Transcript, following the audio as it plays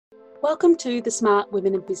Welcome to the Smart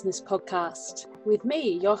Women in Business podcast with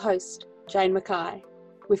me, your host, Jane Mackay.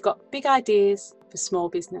 We've got big ideas for small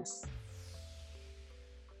business.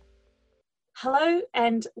 Hello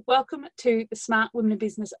and welcome to the Smart Women in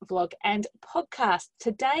Business vlog and podcast.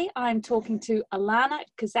 Today I'm talking to Ilana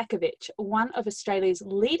K, one of Australia's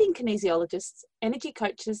leading kinesiologists, energy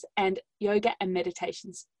coaches and yoga and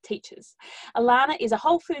meditations teachers. Ilana is a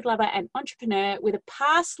whole food lover and entrepreneur with a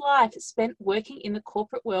past life spent working in the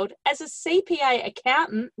corporate world as a CPA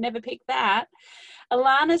accountant, never picked that.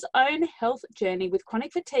 Ilana's own health journey with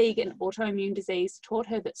chronic fatigue and autoimmune disease taught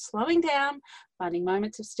her that slowing down, finding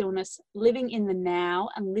moments of stillness, living in the now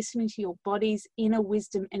and listening to your body's inner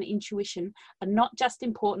wisdom and intuition are not just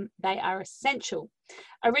important, they are essential.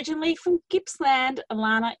 Originally from Gippsland,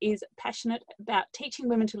 Ilana is passionate about teaching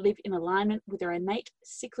women to live in alignment with their innate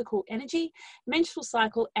cyclical energy, menstrual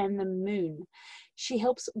cycle and the moon. She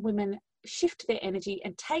helps women shift their energy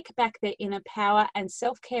and take back their inner power and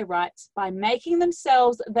self-care rights by making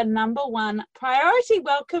themselves the number one priority.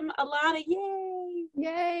 Welcome, Ilana. Yay!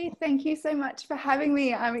 Yay! Thank you so much for having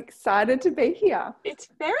me. I'm excited to be here. It's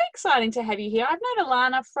very exciting to have you here. I've known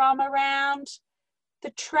Ilana from around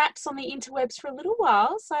the traps on the interwebs for a little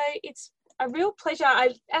while, so it's a real pleasure.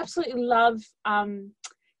 I absolutely love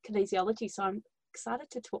kinesiology, so I'm excited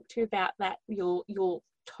to talk to you about that, your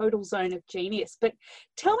total zone of genius. But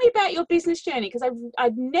tell me about your business journey, because I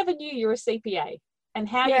never knew you were a CPA and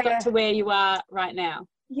how you got to where you are right now.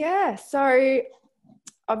 Yeah, so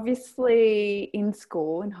obviously in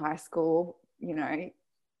high school,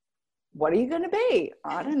 what are you going to be?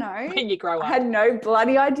 I don't know. When you grow up. I had no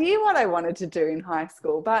bloody idea what I wanted to do in high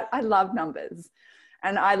school, but I love numbers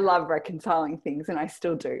and I love reconciling things, and I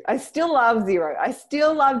still do. I still love zero. I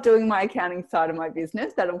still love doing my accounting side of my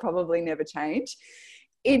business. That'll probably never change.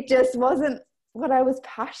 It just wasn't what I was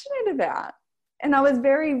passionate about. And I was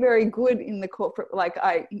very, very good in the corporate,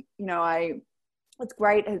 I was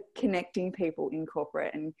great at connecting people in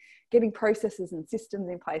corporate and getting processes and systems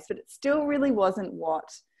in place, but it still really wasn't what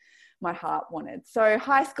my heart wanted. So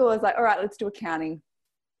high school, I was like, all right, let's do accounting.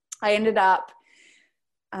 I ended up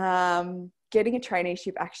getting a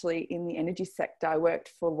traineeship actually in the energy sector. I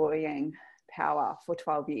worked for Loyang Power for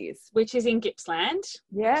 12 years. Which is in Gippsland.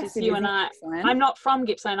 Yes, you and I. Gippsland. I'm not from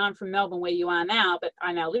Gippsland. I'm from Melbourne, where you are now, but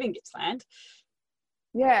I now live in Gippsland.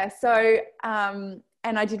 Yeah, so, and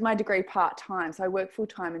I did my degree part-time. So I worked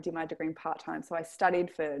full-time and did my degree part-time. So I studied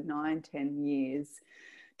for 9-10 years,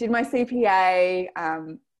 did my CPA,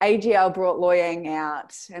 AGL brought Loyang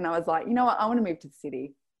out, and I was like, you know what, I want to move to the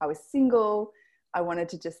city. I was single. I wanted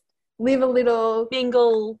to just live a little.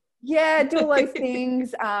 Mingle. Yeah, do all those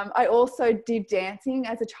things. I also did dancing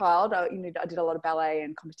as a child. I did a lot of ballet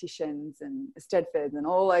and competitions and Stedfords and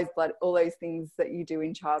all those things that you do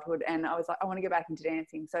in childhood. And I was like, I want to get back into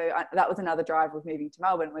dancing. So that was another driver of moving to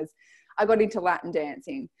Melbourne, was I got into Latin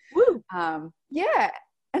dancing. Woo. Yeah,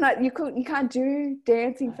 and you can't do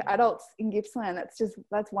dancing for adults in Gippsland.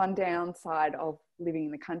 That's one downside of living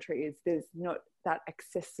in the country, is there's not that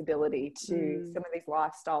accessibility to some of these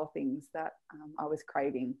lifestyle things that I was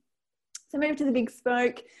craving. So I moved to the big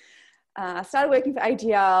smoke, started working for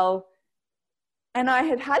AGL, and I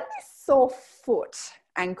had this sore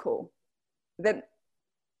ankle that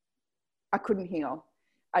I couldn't heal.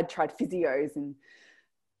 I'd tried physios and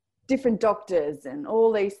different doctors and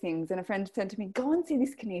all these things. And a friend said to me, go and see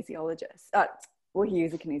this kinesiologist. He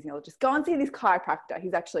is a kinesiologist. Go and see this chiropractor.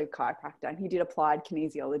 He's actually a chiropractor and he did applied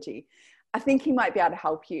kinesiology. I think he might be able to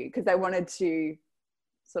help you, because they wanted to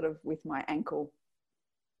sort of, with my ankle,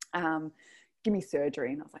 give me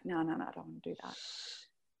surgery. And I was like, no, I don't want to do that.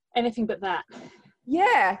 Anything but that.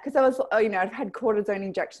 Yeah, because I was, I've had cortisone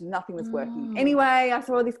injections, nothing was working. Anyway, I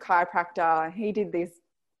saw this chiropractor. He did this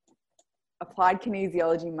applied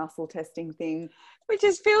kinesiology muscle testing thing. Which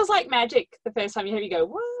just feels like magic the first time you go,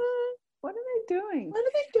 what? What are they doing? What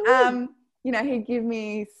are they doing? He'd give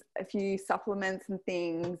me a few supplements and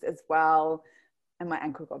things as well, and my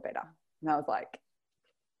ankle got better. And I was like,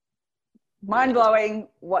 mind-blowing,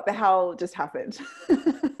 what the hell just happened?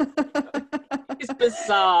 It's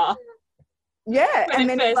bizarre. Yeah. When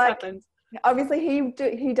it first happened. Obviously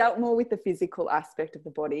he dealt more with the physical aspect of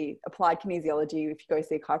the body. Applied kinesiology, if you go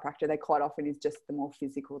see a chiropractor, they quite often is just the more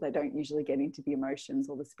physical. They don't usually get into the emotions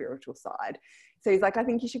or the spiritual side. So he's like, I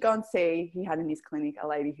think you should go and see. He had in his clinic a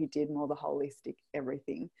lady who did more the holistic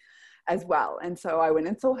everything as well. And so I went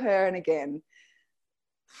and saw her, and again,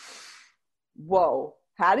 whoa,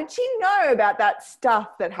 how did she know about that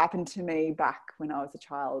stuff that happened to me back when I was a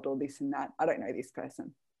child, or this and that? I don't know this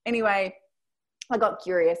person. Anyway, I got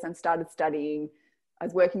curious and started studying. I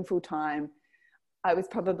was working full time. I was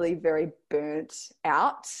probably very burnt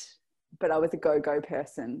out but I was a go-go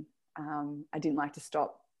person. I didn't like to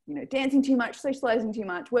stop, you know, dancing too much, socializing too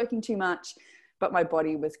much, working too much, but my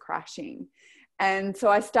body was crashing. And so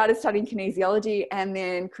I started studying kinesiology, and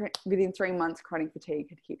then within 3 months, chronic fatigue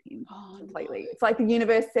had hit him completely. No. It's like the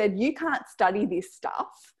universe said, you can't study this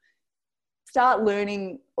stuff. Start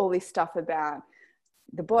learning all this stuff about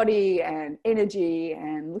the body and energy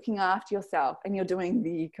and looking after yourself, and you're doing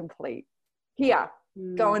the complete. Here,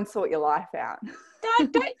 go and sort your life out.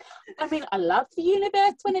 Don't. I mean, I love the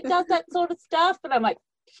universe when it does that sort of stuff, but I'm like,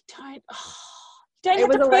 you don't have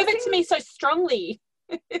to prove it to me so strongly.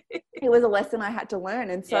 It was a lesson I had to learn.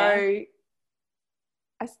 And so I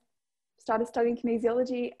started studying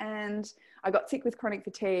kinesiology, and I got sick with chronic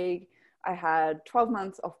fatigue. I had 12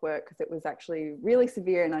 months off work because it was actually really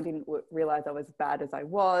severe, and I didn't realize I was as bad as I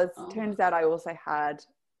was. Turns out I also had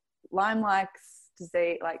Lyme's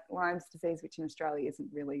disease, which in Australia isn't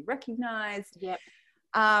really recognized. Yep.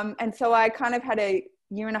 And so I kind of had a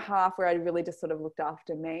year and a half where I really just sort of looked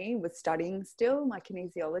after me, was studying still my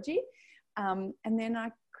kinesiology. And then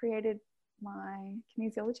I created my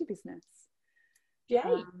kinesiology business.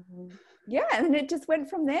 Yay. And it just went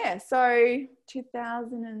from there. So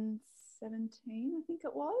 2017, I think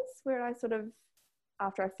it was, where I sort of,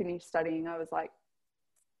 after I finished studying, I was like,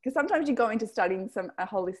 because sometimes you go into studying a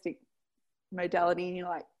holistic modality and you're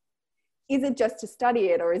like, is it just to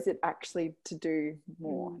study it, or is it actually to do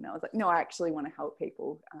more? And I was like, no, I actually want to help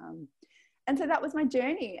people. And so that was my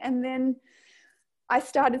journey. And then I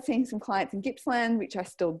started seeing some clients in Gippsland, which I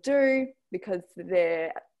still do, because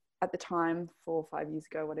there, at the time, 4 or 5 years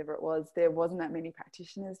ago, whatever it was, there wasn't that many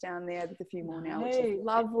practitioners down there. There's a few more now, which is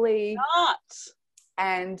lovely.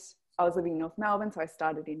 And I was living in North Melbourne, so I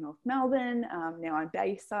started in North Melbourne. Now I'm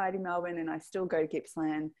Bayside in Melbourne, and I still go to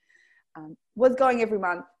Gippsland. Was going every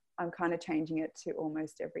month. I'm kind of changing it to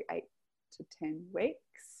almost every 8 to 10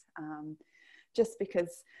 weeks, just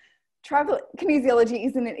because kinesiology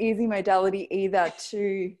isn't an easy modality either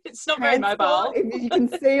to it's not very mobile. If you can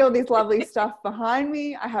see all this lovely stuff behind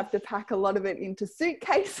me, I have to pack a lot of it into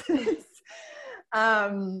suitcases.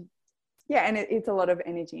 And it's a lot of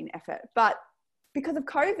energy and effort. But because of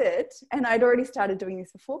COVID, and I'd already started doing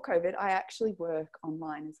this before COVID, I actually work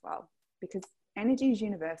online as well, because energy is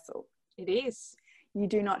universal. It is. You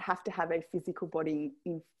do not have to have a physical body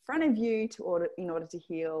in front of you in order to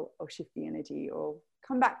heal or shift the energy or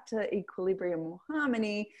come back to equilibrium or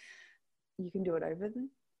harmony. You can do it over the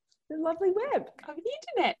lovely web. Over the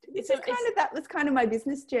internet. That was kind of my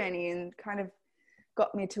business journey, and kind of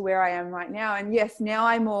got me to where I am right now. And yes, now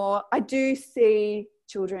I do see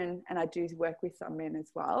children, and I do work with some men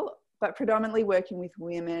as well, but predominantly working with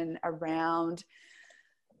women around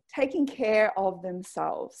taking care of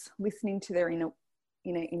themselves, listening to their inner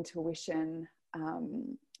intuition,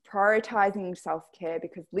 prioritizing self-care,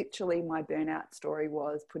 because literally my burnout story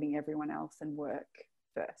was putting everyone else and work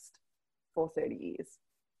first for 30 years,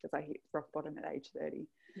 because I hit rock bottom at age 30.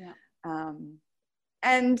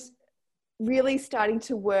 And really starting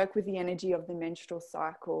to work with the energy of the menstrual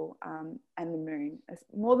cycle and the moon.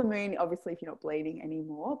 More the moon, obviously, if you're not bleeding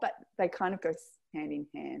anymore, but they kind of go hand in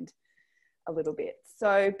hand a little bit.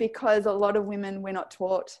 So because a lot of women, we're not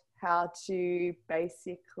taught how to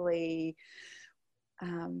basically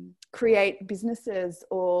create businesses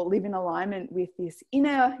or live in alignment with this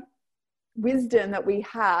inner wisdom that we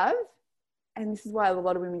have. And this is why a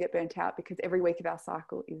lot of women get burnt out, because every week of our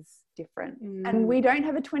cycle is different. And we don't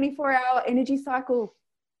have a 24-hour energy cycle.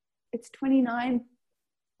 It's 29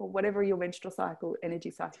 or whatever your menstrual cycle, energy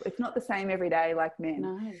cycle. It's not the same every day like men.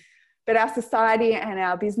 No. But our society and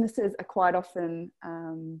our businesses are quite often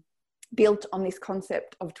built on this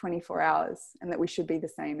concept of 24 hours, and that we should be the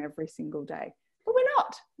same every single day. But we're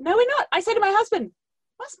not. No, we're not. I say to my husband,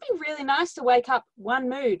 must be really nice to wake up one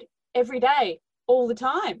mood every day, all the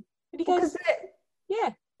time. And he goes, yeah.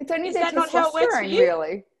 It's only their testosterone,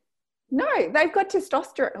 really. No, they've got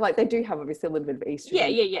testosterone. Like, they do have obviously a little bit of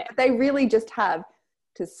estrogen. Yeah. But they really just have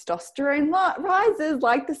testosterone rises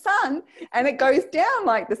like the sun, and it goes down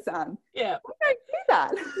like the sun. Yeah. We don't do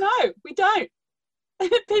that. No, we don't.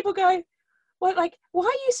 People go, well, like, why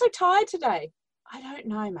are you so tired today? I don't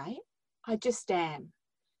know, mate. I just am.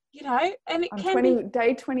 You know, and it can be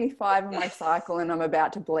day 25 of my cycle, and I'm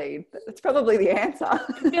about to bleed. That's probably the answer.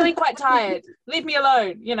 I'm feeling quite tired. Leave me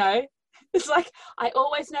alone, you know. It's like, I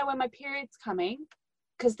always know when my period's coming,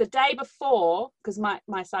 because the day before, because my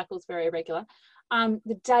cycle is very irregular,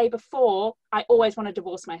 the day before, I always want to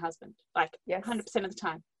divorce my husband, like 100% of the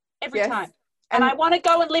time, every time. And I want to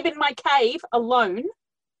go and live in my cave alone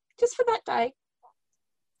just for that day.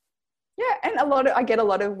 Yeah, and I get a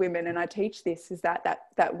lot of women, and I teach this, is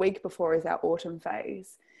that week before is our autumn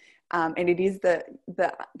phase. And it is the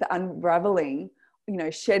unraveling, you know,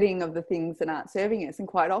 shedding of the things that aren't serving us. And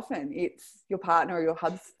quite often it's your partner or your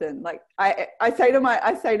husband. Like I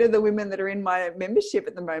say to the women that are in my membership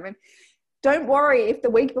at the moment, don't worry if the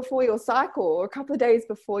week before your cycle or a couple of days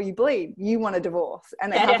before you bleed, you want a divorce.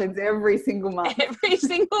 And it happens every single month. Every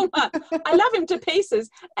single month. I love him to pieces.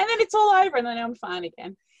 And then it's all over and then I'm fine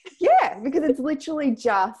again. Yeah, because it's literally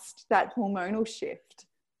just that hormonal shift.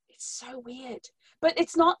 It's so weird. But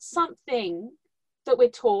it's not something that we're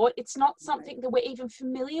taught. It's not something that we're even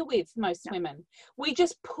familiar with, most women. We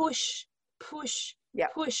just push.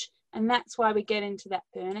 And that's why we get into that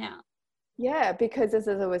burnout. Yeah, because as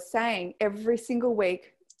I was saying, every single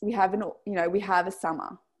week we have a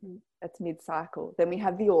summer that's mid-cycle. Then we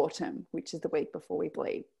have the autumn, which is the week before we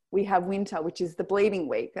bleed. We have winter, which is the bleeding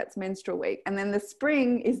week, that's menstrual week. And then the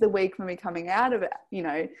spring is the week when we're coming out of it, you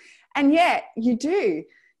know. And yet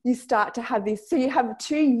you start to have this. So you have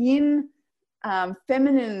 2 yin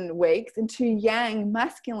feminine weeks and 2 yang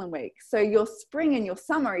masculine weeks. So your spring and your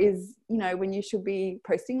summer is, you know, when you should be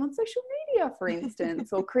posting on social media, for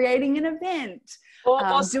instance, or creating an event. Or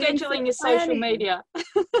scheduling your social media.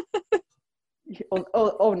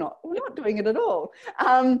 or not. We're not doing it at all.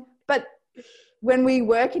 But when we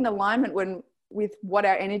work in alignment with what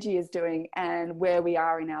our energy is doing and where we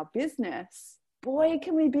are in our business, boy,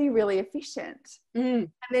 can we be really efficient. And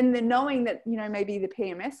then knowing that, you know, maybe the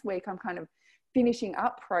PMS week, I'm kind of finishing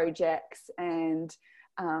up projects and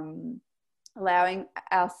allowing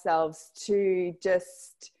ourselves to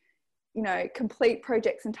just, you know, complete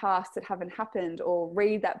projects and tasks that haven't happened, or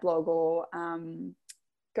read that blog, or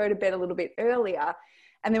go to bed a little bit earlier.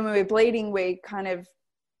 And then when we're bleeding, we kind of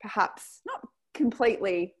perhaps not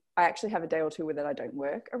completely, I actually have a day or two that I don't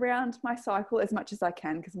work around my cycle as much as I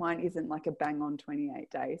can, because mine isn't like a bang on 28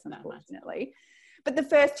 days, unfortunately. But the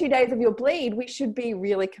first 2 days of your bleed, we should be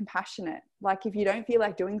really compassionate. Like if you don't feel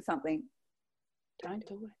like doing something, don't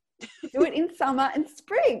do it. Do it in summer and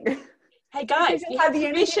spring. Hey guys, you have the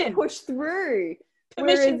permission. energy to push through.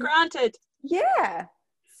 Permission granted. Yeah.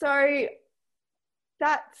 So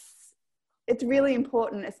it's really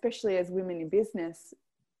important, especially as women in business.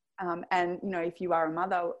 And, you know, if you are a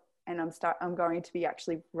mother, and I'm going to be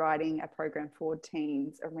actually writing a program for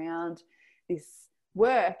teens around this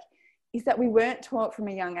work, is that we weren't taught from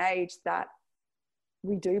a young age that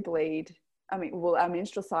we do bleed. I mean, well, our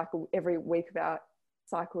menstrual cycle, every week of our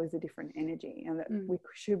cycle is a different energy, and that we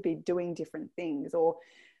should be doing different things, or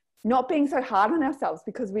not being so hard on ourselves,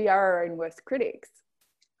 because we are our own worst critics.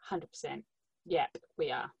 100%. Yep,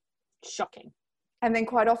 we are. Shocking. And then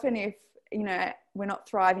quite often, if, you know, we're not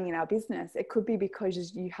thriving in our business, it could be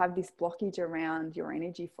because you have this blockage around your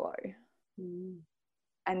energy flow.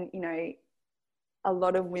 And, you know, a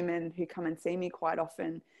lot of women who come and see me quite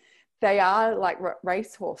often, they are like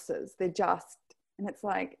race horses. They're just, and it's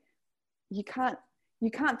like, you can't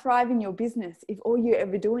thrive in your business if all you're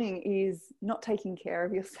ever doing is not taking care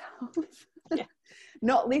of yourself,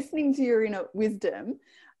 not listening to your inner wisdom.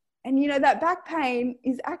 And, you know, that back pain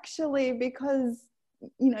is actually because,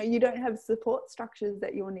 you know, you don't have support structures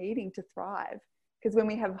that you're needing to thrive. Because when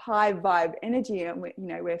we have high vibe energy and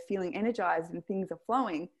we're feeling energized and things are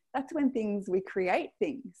flowing, that's when we create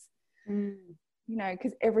things. You know,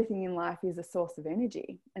 because everything in life is a source of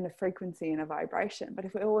energy and a frequency and a vibration. But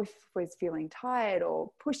if we're always feeling tired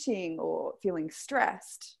or pushing or feeling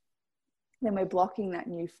stressed, then we're blocking that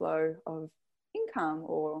new flow of income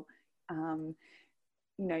or,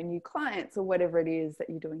 you know, new clients or whatever it is that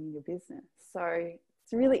you're doing in your business. So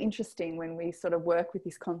it's really interesting when we sort of work with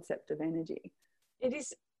this concept of energy. It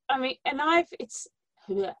is, I mean, and it's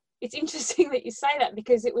interesting that you say that,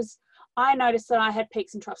 because I noticed that I had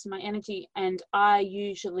peaks and troughs in my energy, and I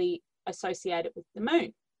usually associate it with the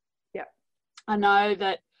moon. Yeah. I know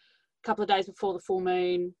that a couple of days before the full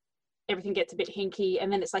moon, everything gets a bit hinky,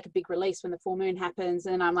 and then it's like a big release when the full moon happens,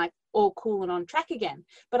 and I'm like all cool and on track again.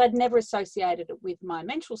 But I'd never associated it with my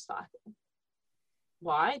menstrual cycle.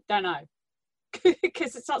 Why? Don't know.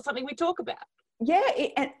 Because it's not something we talk about. Yeah,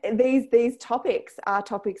 and these topics are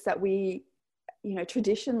topics that we, you know,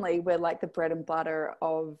 traditionally we're like the bread and butter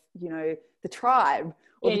of, you know, the tribe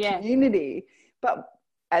or the community. But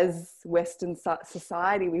as Western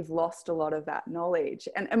society, we've lost a lot of that knowledge.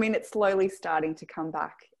 And I mean, it's slowly starting to come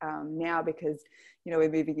back now, because, you know, we're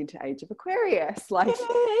moving into Age of Aquarius, like,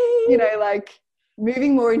 you know, like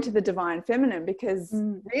moving more into the divine feminine, because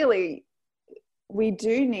really we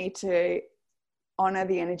do need to honor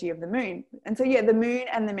the energy of the moon. And so, yeah, the moon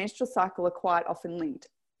and the menstrual cycle are quite often linked.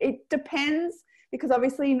 It depends, because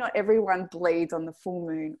obviously not everyone bleeds on the full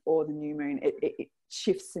moon or the new moon. It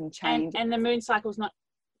shifts and changes. And the moon cycle is not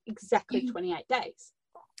exactly 28 days.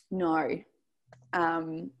 No.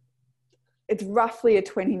 It's roughly a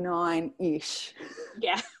 29-ish.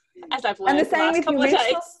 Yeah, as I've And learned the same with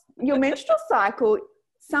your menstrual cycle.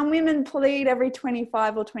 Some women bleed every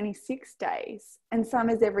 25 or 26 days, and some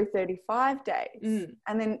is every 35 days.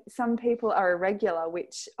 And then some people are irregular,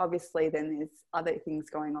 which obviously then there's other things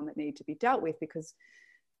going on that need to be dealt with, because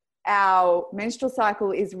our menstrual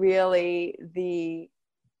cycle is really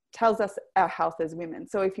tells us our health as women.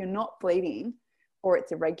 So if you're not bleeding or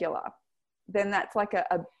it's irregular, then that's like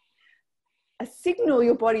a signal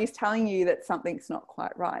your body is telling you that something's not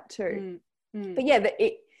quite right too. But yeah,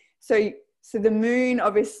 so the moon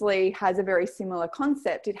obviously has a very similar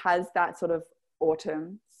concept. It has that sort of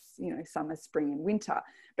autumn, summer, spring and winter,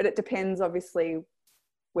 but it depends obviously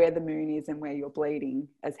where the moon is and where you're bleeding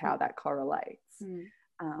as how that correlates.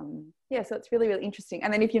 So it's really, really interesting.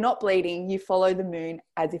 And then if you're not bleeding, you follow the moon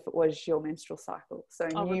as if it was your menstrual cycle. So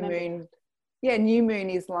new moon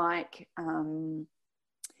is like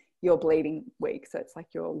your bleeding week. So it's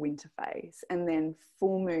like your winter phase. And then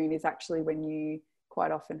full moon is actually when you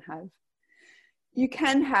quite often you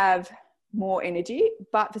can have more energy,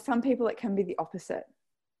 but for some people it can be the opposite.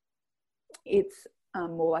 It's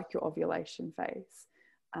more like your ovulation phase.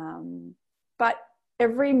 But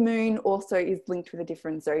every moon also is linked with a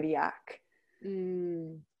different zodiac.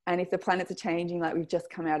 And if the planets are changing, like we've just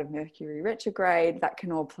come out of Mercury retrograde, that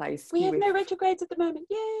can all play. We have no retrogrades at the moment.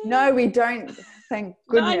 Yay! No, we don't. Thank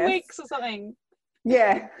goodness. 9 weeks or something.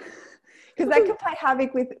 Yeah. Because that can play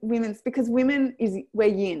havoc with because we're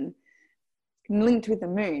yin, linked with the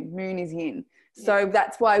moon. Moon is yin. So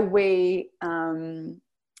that's why we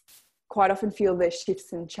quite often feel the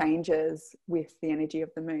shifts and changes with the energy of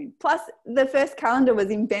the moon. Plus, the first calendar was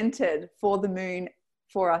invented for the moon,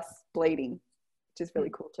 for us bleeding, which is really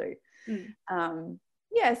cool too.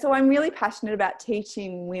 So I'm really passionate about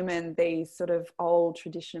teaching women these sort of old,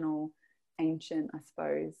 traditional, ancient, I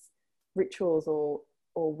suppose, rituals or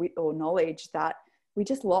knowledge that we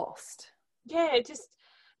just lost. Yeah, just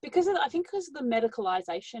because of the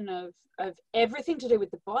medicalization of everything to do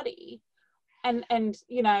with the body, and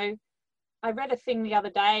I read a thing the other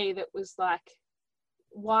day that was like,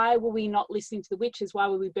 why were we not listening to the witches? Why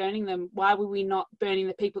were we burning them? Why were we not burning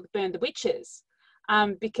the people that burned the witches?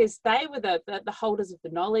 Because they were the holders of the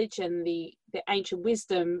knowledge and the ancient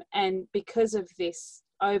wisdom, and because of this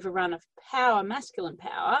overrun of power, masculine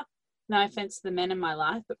power, no offense to the men in my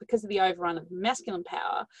life, but because of the overrun of masculine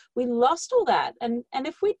power, we lost all that. And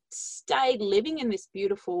if we stayed living in this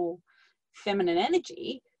beautiful feminine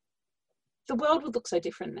energy, the world would look so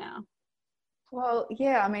different now. Well,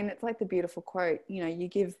 yeah, I mean, it's like the beautiful quote, you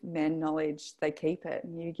give men knowledge, they keep it,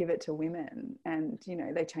 and you give it to women and,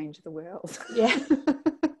 they change the world. Yeah.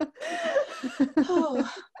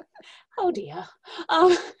 oh dear.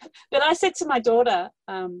 But I said to my daughter,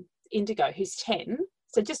 Indigo, who's 10,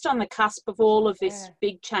 so just on the cusp of all of this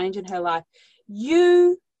big change in her life,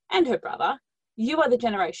 you and her brother, you are the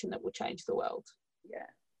generation that will change the world. Yeah.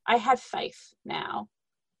 I have faith now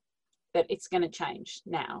that it's going to change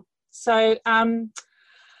now. So,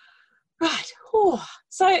 right.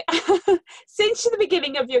 So since the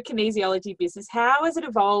beginning of your kinesiology business, how has it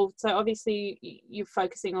evolved? So obviously you're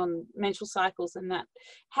focusing on menstrual cycles and that.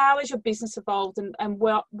 How has your business evolved, and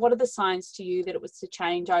what are the signs to you that it was to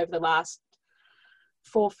change over the last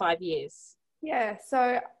 4 or 5 years? Yeah.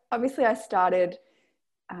 So obviously I started,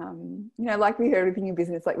 like with everything in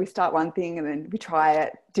business, like we start one thing and then we try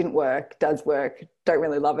it, didn't work, does work, don't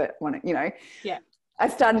really love it, want it, Yeah. I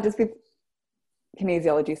started just with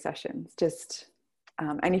kinesiology sessions,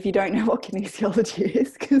 and if you don't know what kinesiology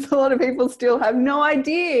is, because a lot of people still have no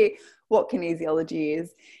idea what kinesiology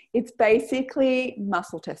is, it's basically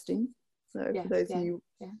muscle testing. So for those of you,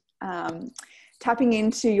 tapping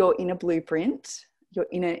into your inner blueprint, your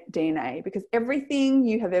inner DNA, because everything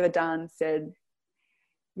you have ever done, said,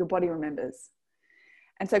 your body remembers.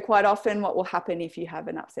 And so quite often what will happen if you have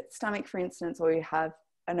an upset stomach, for instance, or you have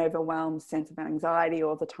an overwhelmed sense of anxiety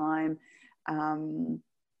all the time,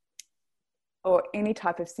 or any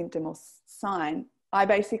type of symptom or sign, I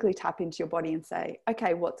basically tap into your body and say,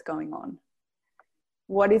 okay, what's going on?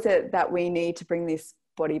 What is it that we need to bring this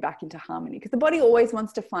body back into harmony? Because the body always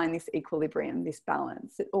wants to find this equilibrium, this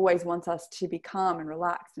balance. It always wants us to be calm and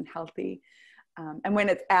relaxed and healthy. And when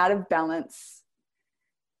it's out of balance,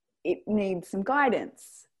 it needs some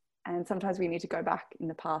guidance. And sometimes we need to go back in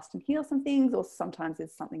the past and heal some things, or sometimes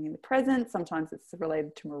it's something in the present. Sometimes it's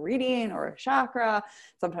related to meridian or a chakra.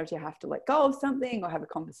 Sometimes you have to let go of something or have a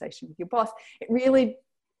conversation with your boss. It really,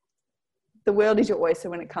 the world is your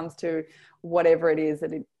oyster when it comes to whatever it is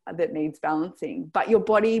that needs balancing. But your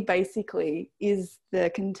body basically is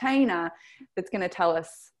the container that's going to tell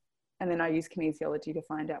us And then I use kinesiology to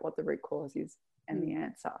find out what the root cause is and the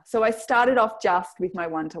answer. So I started off just with my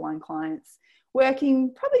one-to-one clients,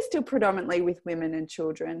 working probably still predominantly with women and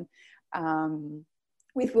children,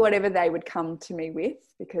 with whatever they would come to me with,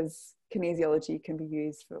 because kinesiology can be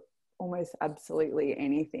used for almost absolutely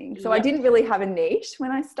anything. So I didn't really have a niche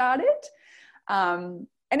when I started. And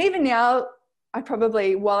even now, I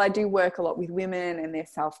probably, while I do work a lot with women and their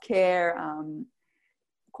self-care,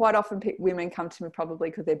 quite often women come to me probably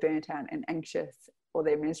because they're burnt out and anxious, or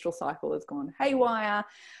their menstrual cycle has gone haywire,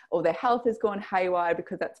 or their health has gone haywire,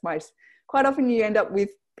 because that's quite often you end up with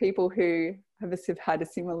people who have had a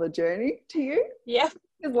similar journey to you. Yeah.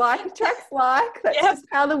 Like attracts like. That's just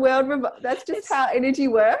how the world, that's just how energy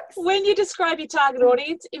works. When you describe your target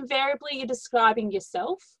audience, invariably you're describing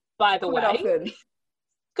yourself, by the way. Often.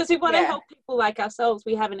 Because we want to help people like ourselves.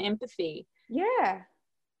 We have an empathy. Yeah.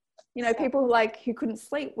 You know, people like who couldn't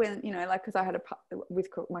sleep when, you know, like, because I had with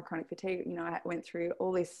my chronic fatigue, you know, I went through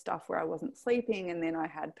all this stuff where I wasn't sleeping, and then I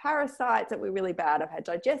had parasites that were really bad. I've had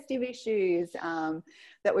digestive issues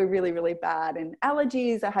that were really, really bad, and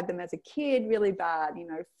allergies. I had them as a kid, really bad, you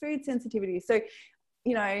know, food sensitivity. So,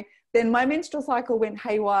 you know, then my menstrual cycle went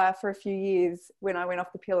haywire for a few years when I went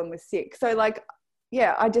off the pill and was sick. So like,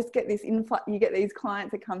 yeah, I just get this influx, you get these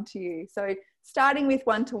clients that come to you. So starting with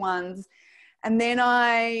one-to-ones, and then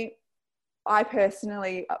I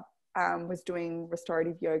personally was doing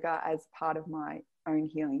restorative yoga as part of my own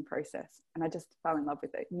healing process. And I just fell in love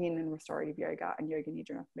with it, yin and restorative yoga and yoga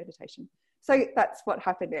nidra meditation. So that's what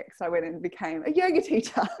happened next. I went and became a yoga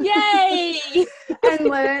teacher. Yay! And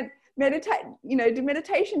learned did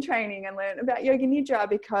meditation training and learned about yoga nidra,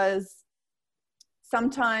 because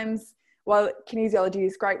sometimes, while kinesiology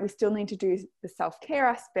is great, we still need to do the self-care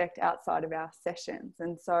aspect outside of our sessions.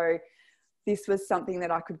 And so this was something that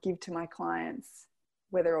I could give to my clients,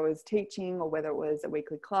 whether I was teaching or whether it was a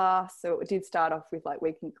weekly class. So it did start off with like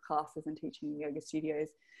weekly classes and teaching in yoga studios,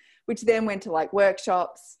 which then went to like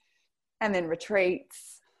workshops and then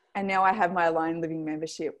retreats. And now I have my Aligned Living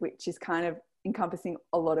membership, which is kind of encompassing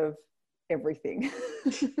a lot of everything.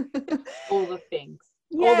 All the things,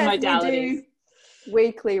 all the modalities. We do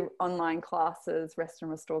weekly online classes, rest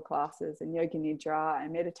and restore classes, and yoga nidra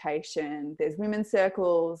and meditation. There's women's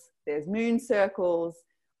circles, there's moon circles.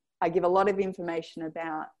 I give a lot of information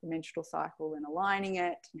about the menstrual cycle and aligning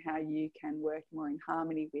it, and how you can work more in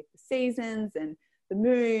harmony with the seasons and the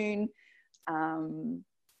moon, and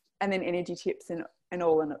then energy tips and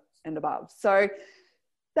all and above. So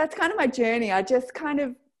that's kind of my journey. I just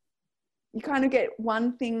you kind of get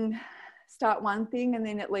one thing, start one thing, and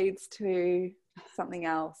then it leads to something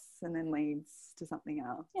else, and then leads to something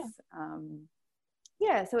else.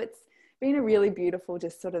 So it's been a really beautiful,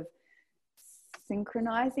 just sort of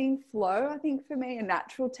synchronizing flow, I think, for me, a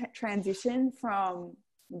natural transition from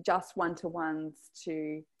just one-to-ones to,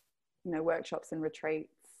 you know, workshops and retreats,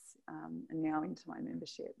 and now into my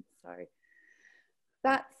membership. So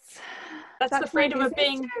that's the freedom of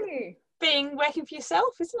being working for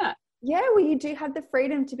yourself, isn't it? Yeah, well, you do have the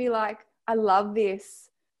freedom to be like, I love this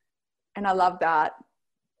and I love that,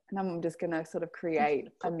 and I'm just going to sort of create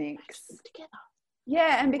a mix together.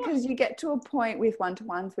 Yeah, and because you get to a point with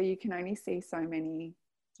one-to-ones where you can only see so many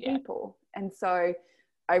people. And so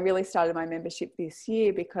I really started my membership this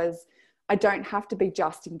year because I don't have to be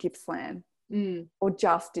just in Gippsland or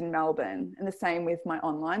just in Melbourne. And the same with my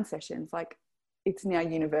online sessions. Like, it's now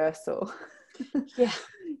universal. Yeah.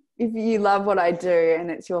 If you love what I do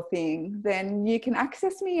and it's your thing, then you can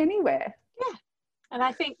access me anywhere. Yeah. And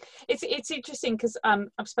I think it's interesting because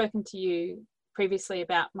I've spoken to you previously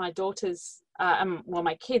about my daughter's,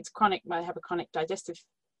 my kids' I have a chronic digestive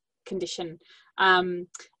condition. And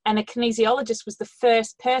a kinesiologist was the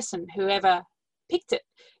first person who ever picked it.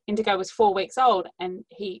 Indigo was 4 weeks old, and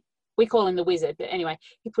we call him the wizard, but anyway,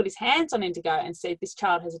 he put his hands on Indigo and said, this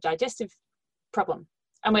child has a digestive problem.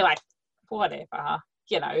 And we're like, whatever,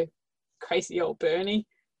 crazy old Bernie.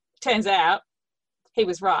 Turns out he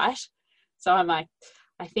was right. So I'm like,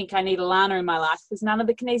 I think I need Ilana in my life because none of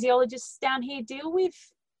the kinesiologists down here deal with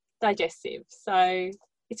digestive. So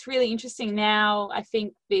it's really interesting now. I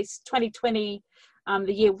think this 2020,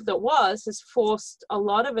 the year that has forced a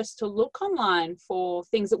lot of us to look online for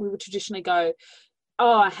things that we would traditionally go,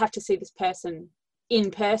 oh, I have to see this person in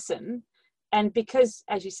person. And because,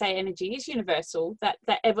 as you say, energy is universal,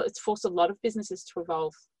 it's forced a lot of businesses to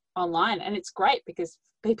evolve online. And it's great because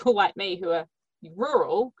people like me who are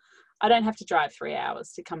rural, I don't have to drive 3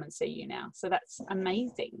 hours to come and see you now. So that's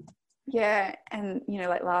amazing. Yeah. And,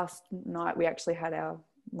 like last night, we actually had our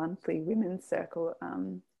monthly women's circle.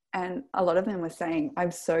 And a lot of them were saying,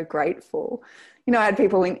 I'm so grateful. I had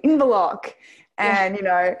people in Inverloch And, you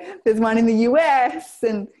know, there's one in the US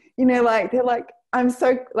and, you know, like, they're like, I'm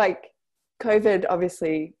so like, COVID,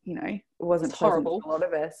 obviously, you know, it wasn't pleasant for a lot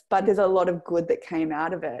of us, but there's a lot of good that came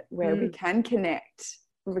out of it where we can connect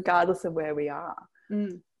regardless of where we are.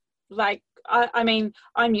 Like, I mean,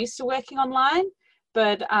 I'm used to working online,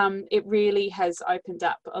 but it really has opened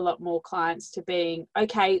up a lot more clients to being,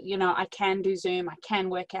 okay, you know, I can do Zoom, I can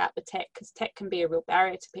work out the tech, because tech can be a real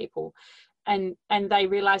barrier to people. And they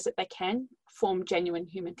realize that they can form genuine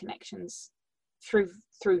human connections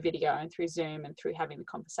through video and through Zoom and through having the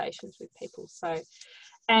conversations with people. So,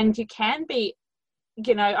 and you can be,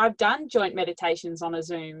 you know, I've done joint meditations on a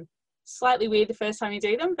Zoom. Slightly weird the first time you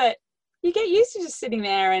do them, but you get used to just sitting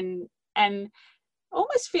there and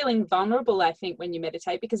almost feeling vulnerable, I think, when you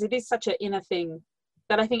meditate, because it is such an inner thing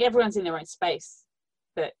that I think everyone's in their own space,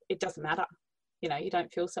 that it doesn't matter. You know, you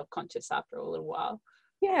don't feel self-conscious after a little while.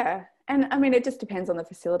 Yeah. And I mean, it just depends on the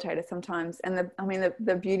facilitator sometimes. And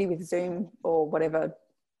the beauty with Zoom or whatever,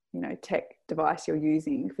 you know, tech device you're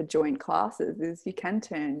using for joint classes is you can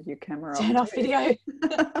turn your camera off. Turn off video.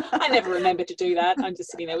 I never remember to do that. I'm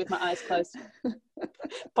just sitting there with my eyes closed,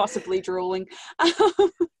 possibly drooling.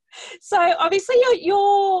 So obviously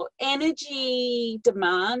your energy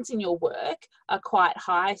demands in your work are quite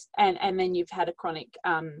high, and then you've had a chronic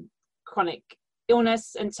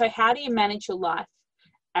illness. And so how do you manage your life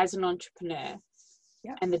as an entrepreneur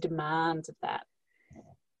and the demands of that?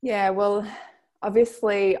 Yeah, well,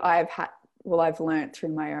 obviously I've learnt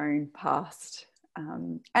through my own past.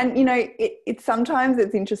 And, you know, it's sometimes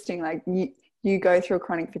it's interesting, like you go through a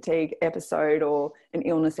chronic fatigue episode or an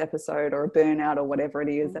illness episode or a burnout or whatever it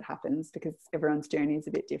is that happens, because everyone's journey is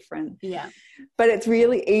a bit different. Yeah. But it's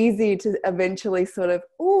really easy to eventually sort of,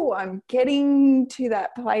 oh, I'm getting to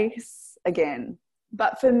that place again.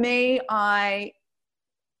 But for me, I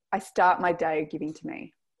start my day giving to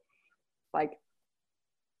me. Like,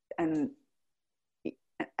 and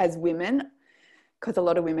as women, because a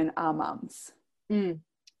lot of women are mums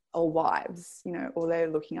or wives, you know, or they're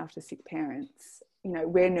looking after sick parents, you know,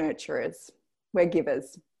 we're nurturers, we're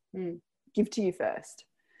givers. Give to you first.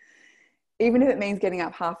 Even if it means getting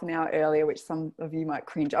up half an hour earlier, which some of you might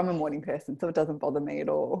cringe. I'm a morning person, so it doesn't bother me at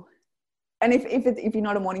all. And if you're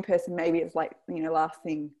not a morning person, maybe it's like, you know, last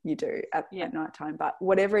thing you do at night time. But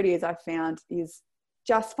whatever it is, I found is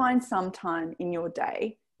just find some time in your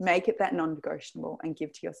day, make it that non-negotiable and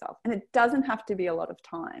give to yourself. And it doesn't have to be a lot of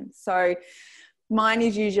time. So mine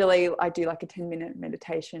is usually, I do like a 10-minute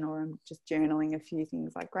meditation, or I'm just journaling a few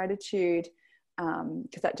things like gratitude,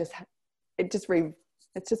 because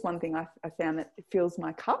it's just one thing I found that it fills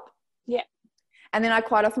my cup. Yeah. And then I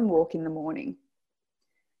quite often walk in the morning,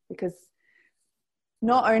 because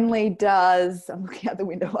not only does, I'm looking out the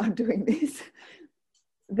window while I'm doing this,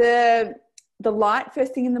 the light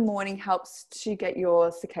first thing in the morning helps to get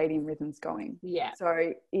your circadian rhythms going. Yeah.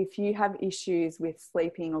 So if you have issues with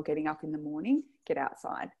sleeping or getting up in the morning, get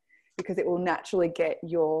outside, because it will naturally get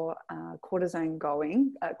your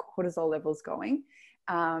cortisol levels going,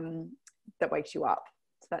 that wakes you up.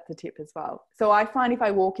 So that's a tip as well. So I find if I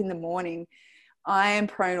walk in the morning, I am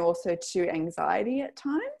prone also to anxiety at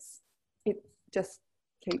times. It just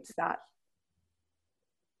keeps that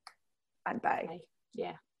at bay.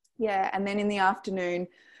 Yeah. Yeah. And then in the afternoon,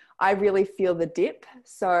 I really feel the dip.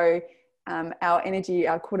 So our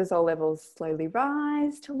cortisol levels slowly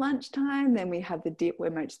rise to lunchtime. Then we have the dip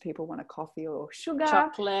where most people want a coffee or sugar.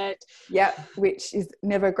 Chocolate. Yeah, which is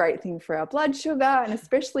never a great thing for our blood sugar, and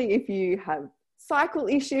especially if you have cycle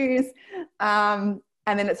issues.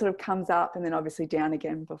 And then it sort of comes up and then obviously down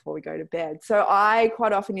again before we go to bed. So I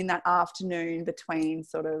quite often in that afternoon between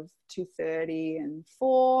sort of 2:30 and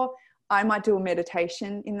 4, I might do a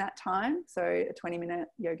meditation in that time. So a 20-minute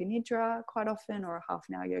yoga nidra quite often, or a half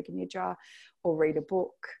an hour yoga nidra, or read a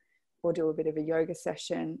book, or do a bit of a yoga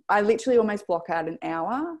session. I literally almost block out an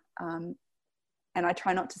hour, and I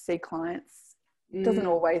try not to see clients. It doesn't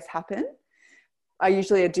always happen. I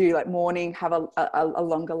usually do like morning, have a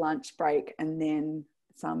longer lunch break, and then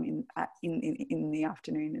some in the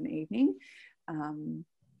afternoon and evening.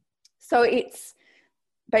 So it's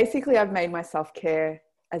basically, I've made my self-care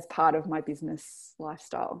as part of my business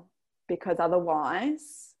lifestyle, because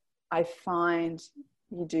otherwise I find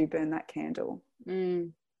you do burn that candle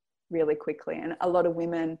really quickly. And a lot of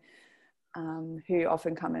women who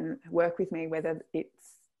often come and work with me, whether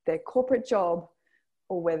it's their corporate job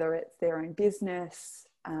or whether it's their own business,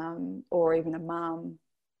 or even a mum,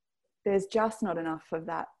 there's just not enough of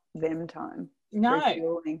that them time.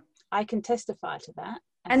 No, I can testify to that.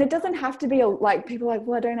 And it doesn't have to be like, people are like,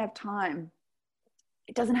 well, I don't have time.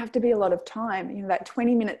 It doesn't have to be a lot of time. You know, that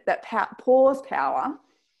 20-minute, that pause power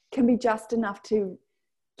can be just enough to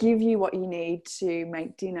give you what you need to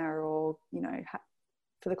make dinner or, you know,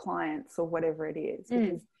 for the clients or whatever it is.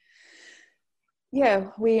 Because, yeah,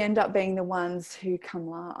 we end up being the ones who come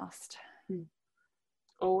last.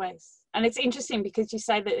 Always. And it's interesting because you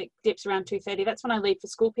say that it dips around 2:30. That's when I leave for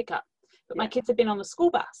school pickup. But my kids have been on the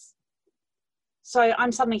school bus. So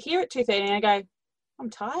I'm suddenly here at 2:30 and I go, I'm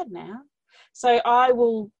tired now. So I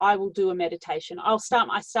will do a meditation.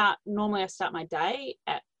 Normally I start my day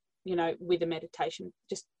at, you know, with a meditation,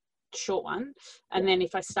 just short one. And then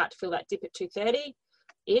if I start to feel that dip at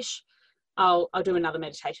 2:30-ish, I'll do another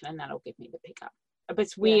meditation and that'll give me the pickup. But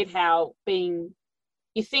it's weird how you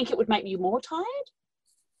think it would make you more tired,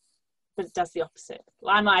 but it does the opposite.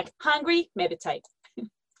 I'm like, hungry, meditate.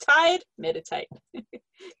 Tired, meditate.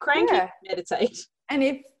 Cranky, meditate. And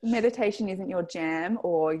if meditation isn't your jam,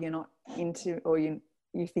 or you're not into, or you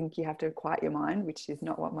think you have to quiet your mind, which is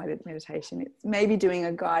not what my meditation is, maybe doing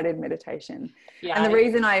a guided meditation. Yeah, and the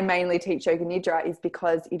reason I mainly teach Yoga Nidra is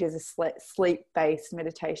because it is a sleep-based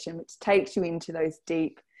meditation, which takes you into those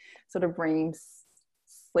deep sort of REM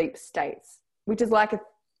sleep states, which is like a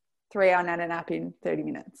 3-hour nap in 30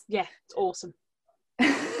 minutes. Yeah, it's awesome.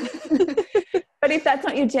 But if that's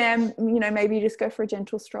not your jam, you know, maybe you just go for a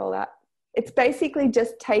gentle stroll out. It's basically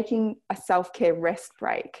just taking a self-care rest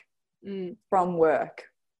break from work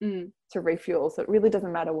to refuel. So it really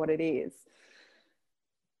doesn't matter what it is.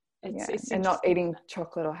 It's and not eating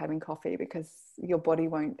chocolate or having coffee, because your body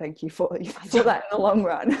won't thank you for that in the long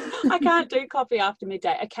run. I can't do coffee after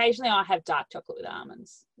midday. Occasionally I have dark chocolate with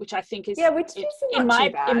almonds, which I think is in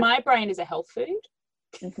my brain is a health food.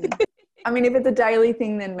 Mm-hmm. I mean, if it's a daily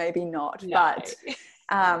thing, then maybe not. No. But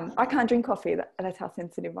I can't drink coffee. That's how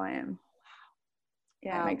sensitive I am.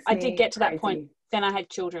 Yeah, it makes me I did get to crazy. That point. Then I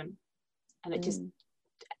had children, and it just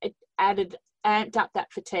amped up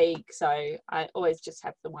that fatigue. So I always just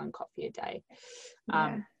have the one coffee a day.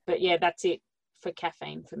 But yeah, that's it for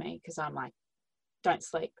caffeine for me, because I'm like, don't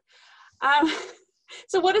sleep.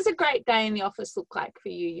 So what does a great day in the office look like for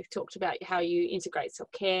you? You've talked about how you integrate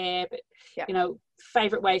self-care, but you know,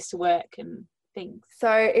 favorite ways to work and things. So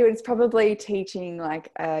it was probably teaching like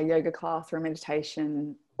a yoga class or a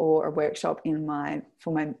meditation or a workshop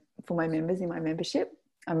for my members in my membership.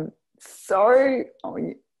 You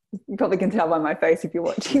probably can tell by my face if you're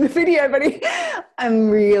watching the video, but I'm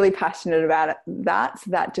really passionate about that.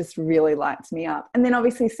 So that just really lights me up. And then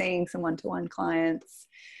obviously seeing some one-to-one clients.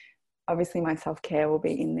 Obviously my self-care will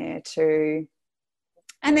be in there too.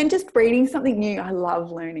 And then just reading something new. I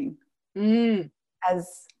love learning.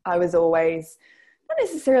 As I was always, not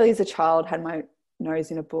necessarily as a child, had my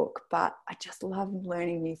nose in a book, but I just love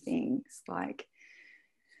learning new things, like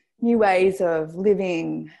new ways of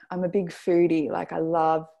living. I'm a big foodie. Like I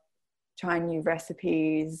love trying new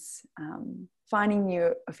recipes, finding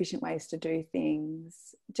new efficient ways to do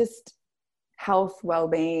things, just health,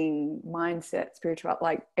 well-being, mindset, spiritual,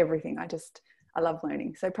 like everything. I love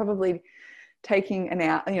learning. So probably taking an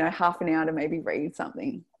hour, you know, half an hour to maybe read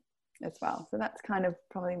something as well. So that's kind of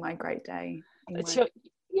probably my great day.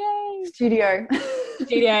 Yay! Studio.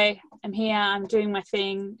 I'm here. I'm doing my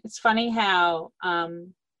thing. It's funny how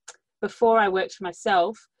before I worked for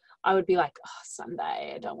myself, I would be like, oh,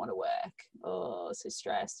 Sunday, I don't want to work. Oh, so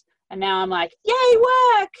stressed. And now I'm like, yay,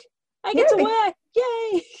 work! I get to work.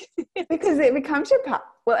 Yay! Because it becomes your part.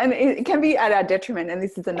 Well, and it can be at our detriment. And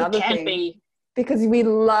this is another thing. It can be. Because we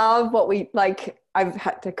love what we like. I've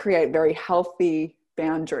had to create very healthy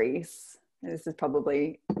boundaries. And this is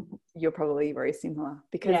you're probably very similar,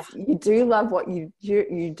 because you do love what you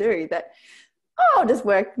do. That, I'll just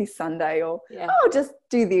work this Sunday, or I'll just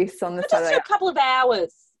do this on the Saturday. Just a couple of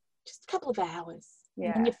hours. Just a couple of hours.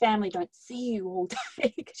 Yeah. And your family don't see you all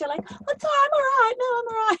day because you're like, what's I'm all right. No, I'm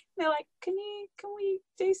all right. They're like, can we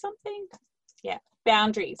do something? Yeah.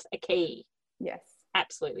 Boundaries are key. Yes.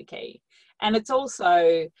 Absolutely key. And it's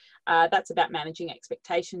also, that's about managing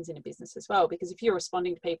expectations in a business as well, because if you're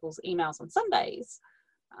responding to people's emails on Sundays,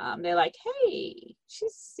 they're like, hey,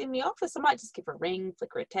 she's in the office. I might just give her a ring,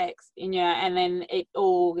 flick her a text, and then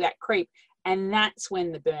that creep. And that's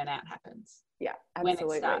when the burnout happens. Yeah, absolutely.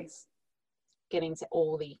 When it starts getting to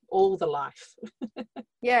all the life.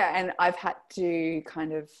 Yeah, and I've had to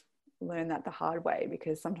kind of learn that the hard way,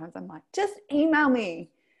 because sometimes I'm like, just email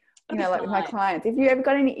me. You know, like with my clients, if you ever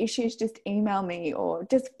got any issues, just email me or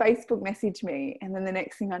just Facebook message me. And then the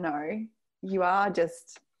next thing I know, you are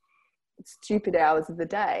just stupid hours of the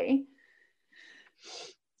day.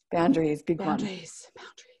 Boundaries, big one. Boundaries.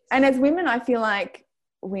 And as women, I feel like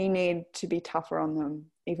we need to be tougher on them,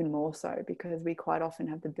 even more so, because we quite often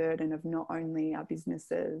have the burden of not only our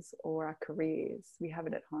businesses or our careers, we have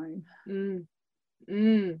it at home.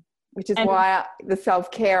 which is why the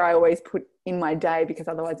self-care I always put in my day, because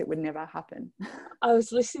otherwise it would never happen. I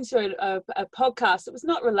was listening to a podcast that was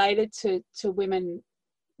not related to women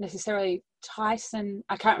necessarily. Tyson,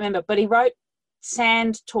 I can't remember, but he wrote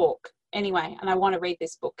Sand Talk anyway, and I want to read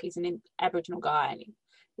this book. He's an Aboriginal guy, and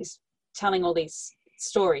he's telling all these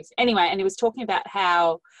stories anyway, and he was talking about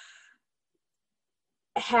how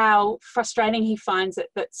frustrating he finds it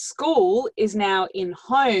that school is now in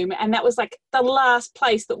home, and that was like the last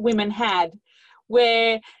place that women had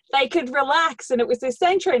where they could relax, and it was their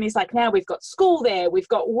sanctuary. And he's like, now we've got school there, we've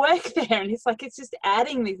got work there, and it's like it's just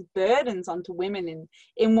adding these burdens onto women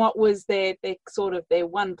in what was their sort of their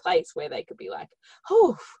one place where they could be like,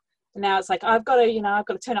 oh. And now it's like I've got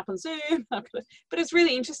to turn up on Zoom. But it's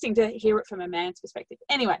really interesting to hear it from a man's perspective.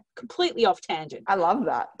 Anyway, completely off tangent. I love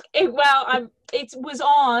that. It was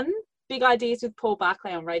on Big Ideas with Paul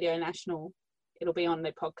Barclay on Radio National. It'll be on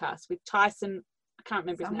their podcast with Tyson. I can't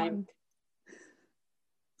remember his name.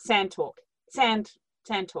 Sand Talk.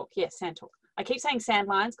 Yes, Sand Talk. I keep saying sand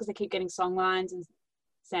lines because I keep getting song lines and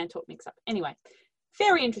Sand Talk mixed up. Anyway,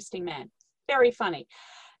 very interesting man. Very funny.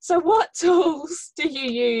 So what tools do you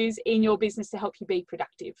use in your business to help you be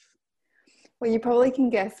productive? Well, you probably can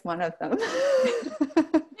guess one of them.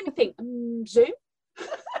 Let me think. Zoom?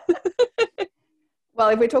 Well,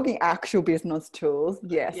 if we're talking actual business tools,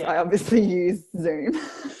 yes, yeah. I obviously use Zoom.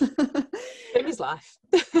 Zoom is life.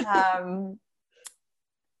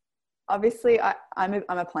 Obviously, I'm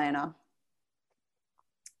a planner.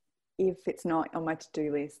 If it's not on my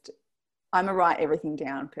to-do list, I'm a write everything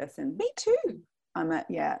down person. Me too. I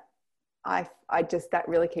just, that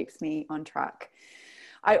really keeps me on track.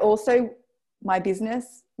 I also, my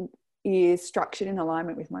business is structured in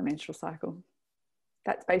alignment with my menstrual cycle.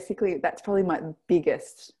 That's probably my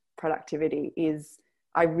biggest productivity is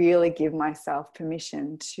I really give myself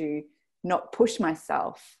permission to not push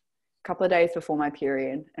myself a couple of days before my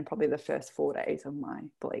period and probably the first 4 days of my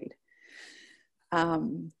bleed.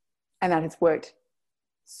 And that has worked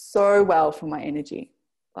so well for my energy.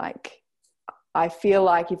 Like, I feel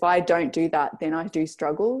like if I don't do that, then I do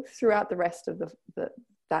struggle throughout the rest of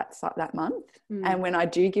that month. And when I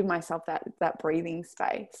do give myself that breathing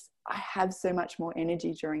space, I have so much more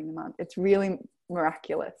energy during the month. It's really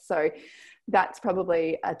miraculous. So that's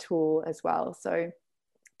probably a tool as well. So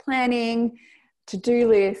planning, to-do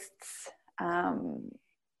lists, and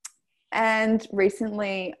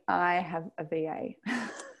recently I have a VA.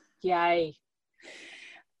 Yay.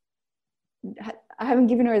 I haven't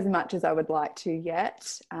given her as much as I would like to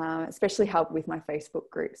yet, especially help with my Facebook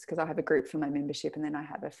groups, because I have a group for my membership and then I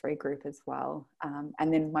have a free group as well,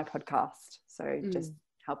 and then my podcast. So just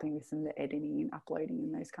helping with some of the editing and uploading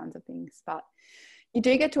and those kinds of things. But you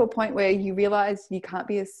do get to a point where you realize you can't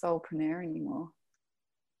be a solopreneur anymore.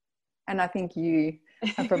 And I think you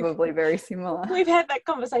are probably very similar. We've had that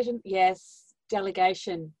conversation. Yes,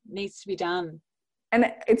 delegation needs to be done.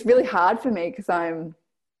 And it's really hard for me because I'm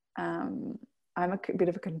a bit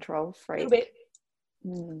of a control freak. A bit.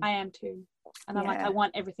 I am too. And I'm like, I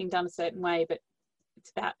want everything done a certain way, but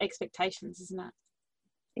it's about expectations, isn't it?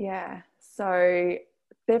 Yeah. So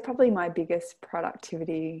they're probably my biggest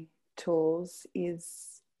productivity tools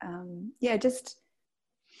is, just,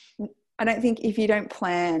 I don't think if you don't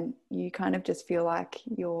plan, you kind of just feel like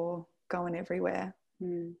you're going everywhere.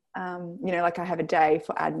 Like I have a day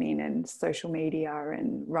for admin and social media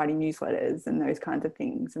and writing newsletters and those kinds of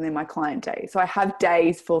things, and then my client day. So I have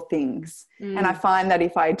days for things, and I find that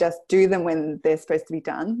if I just do them when they're supposed to be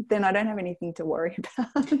done, then I don't have anything to worry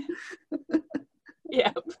about.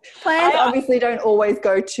 Yeah, plans obviously don't always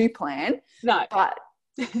go to plan. No, but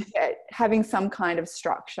having some kind of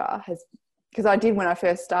structure has, because I did when I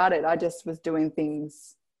first started, I just was doing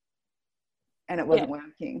things and it wasn't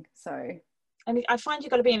working. So. And I find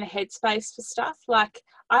you've got to be in the headspace for stuff. Like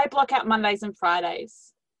I block out Mondays and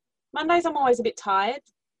Fridays. Mondays I'm always a bit tired.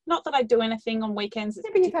 Not that I do anything on weekends.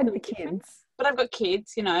 Yeah, but you've had the kids. But I've got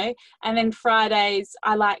kids, And then Fridays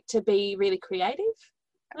I like to be really creative.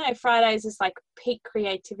 Fridays is like peak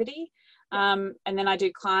creativity. And then I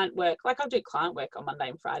do client work. Like I'll do client work on Monday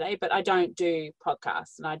and Friday, but I don't do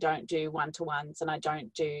podcasts and I don't do one-to-ones and I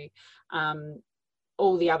don't do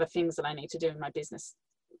all the other things that I need to do in my business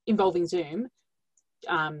involving Zoom.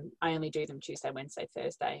 I only do them Tuesday, Wednesday,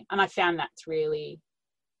 Thursday. And I found that's really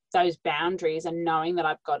those boundaries and knowing that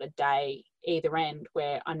I've got a day either end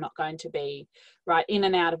where I'm not going to be right in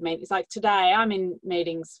and out of meetings. Like today I'm in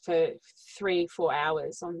meetings for 3-4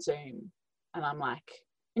 hours on Zoom and I'm like,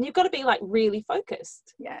 and you've got to be like really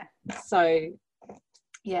focused. Yeah. So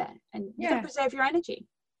and you got to preserve your energy.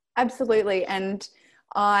 Absolutely. And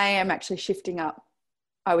I am actually shifting up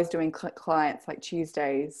I was doing clients like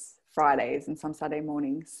Tuesdays, Fridays, and some Saturday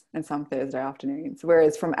mornings and some Thursday afternoons.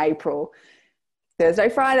 Whereas from April, Thursday,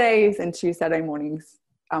 Fridays, and Tuesday, Saturday mornings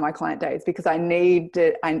are my client days, because I need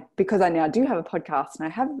to, because I now do have a podcast and I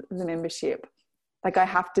have the membership, like I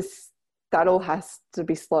have to, that all has to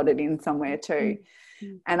be slotted in somewhere too.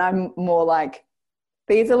 Mm-hmm. And I'm more like,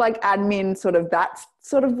 these are like admin sort of, that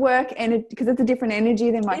sort of work, and because it's a different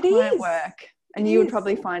energy than my client work, and you would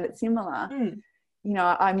probably find it similar. You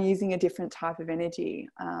know, I'm using a different type of energy.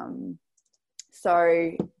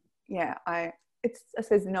 So yeah, it's, I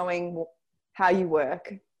suppose, knowing how you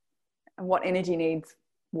work and what energy needs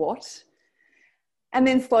what, and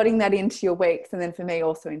then slotting that into your weeks, and then for me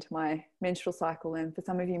also into my menstrual cycle, and for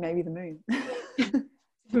some of you maybe the moon.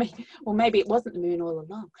 Well, maybe it wasn't the moon all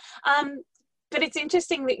along. But it's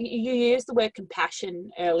interesting that you used the word compassion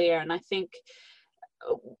earlier, and I think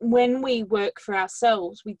when we work for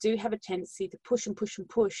ourselves, we do have a tendency to push and push and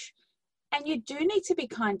push. And you do need to be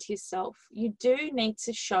kind to yourself. You do need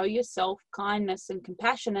to show yourself kindness and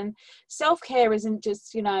compassion. And self-care isn't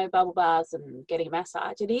just, you know, bubble baths and getting a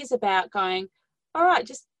massage. It is about going, all right,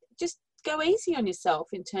 just go easy on yourself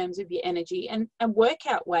in terms of your energy, and work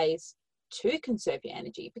out ways to conserve your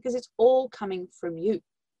energy, because it's all coming from you.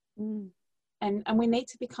 And we need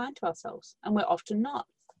to be kind to ourselves, and we're often not.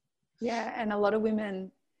 Yeah, and a lot of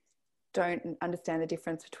women don't understand the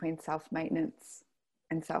difference between self-maintenance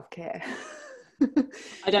and self-care.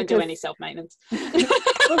 I don't do any self-maintenance.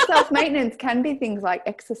 Well, self-maintenance can be things like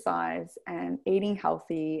exercise and eating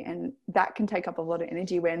healthy, and that can take up a lot of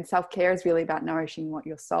energy, when self-care is really about nourishing what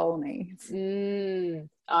your soul needs.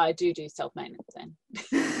 I do self-maintenance then.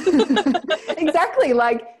 Exactly.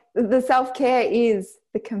 Like the self-care is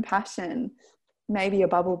the compassion, maybe a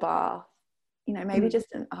bubble bath, you know, maybe just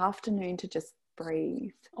an afternoon to just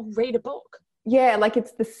breathe. Or read a book. Yeah, like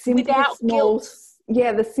it's the simple, without small guilt.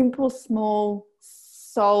 Yeah, the simple, small,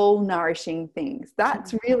 soul nourishing things.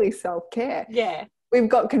 That's really self-care. Yeah. We've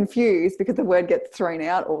got confused because the word gets thrown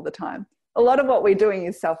out all the time. A lot of what we're doing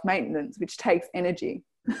is self-maintenance, which takes energy.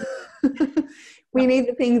 We need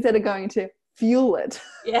the things that are going to fuel it.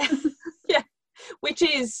 Yeah. Yeah. Which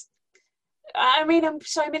is, I mean,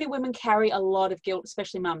 so many women carry a lot of guilt,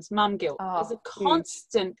 especially mums. Mum guilt is a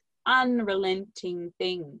constant, unrelenting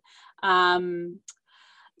thing.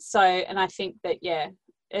 So, and I think that, yeah,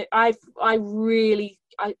 I really,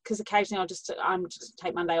 because occasionally I'm just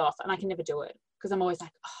take Monday off, and I can never do it, because I'm always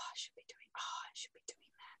like, I should be doing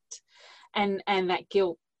that, and that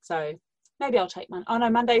guilt. So maybe I'll take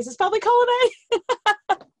Mondays is public holiday.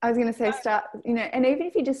 I was going to say start, you know, and even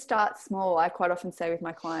if you just start small, I quite often say with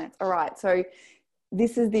my clients, all right, so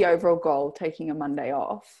this is the overall goal, taking a Monday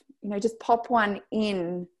off, you know, just pop one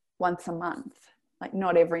in once a month. Like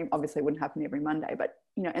not obviously it wouldn't happen every Monday, but,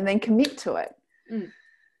 you know, and then commit to it.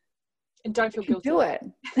 And don't feel guilty. Do it.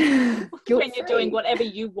 When you're doing whatever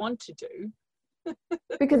you want to do.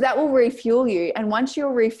 Because that will refuel you. And once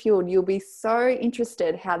you're refueled, you'll be so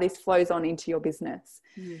interested how this flows on into your business.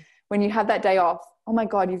 When you have that day off, oh my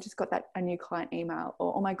God, you've just got a new client email,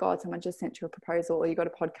 or oh my God, someone just sent you a proposal, or you got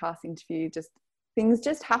a podcast interview. Just things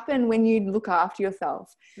just happen when you look after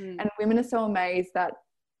yourself. And women are so amazed that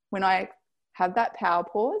when I have that power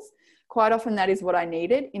pause, quite often that is what I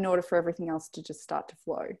needed in order for everything else to just start to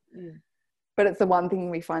flow. But it's the one thing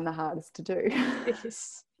we find the hardest to do. It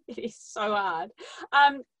is so hard.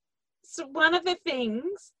 So one of the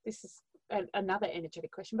things, this is another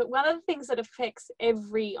energetic question, but one of the things that affects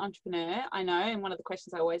every entrepreneur I know, and one of the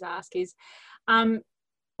questions I always ask is,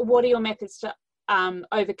 what are your methods to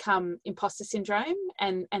overcome imposter syndrome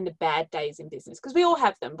and the bad days in business? Because we all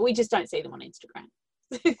have them, but we just don't see them on Instagram.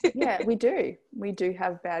 Yeah, we do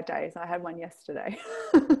have bad days. I had one yesterday.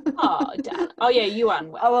 Oh, damn. Oh yeah, you are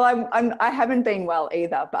unwell. Oh, well, I haven't been well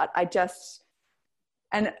either, but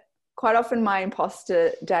and quite often my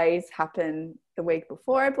imposter days happen the week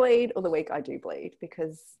before I bleed or the week I do bleed,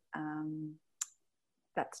 because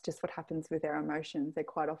that's just what happens with our emotions. They're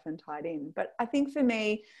quite often tied in. But I think for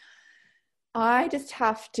me, I just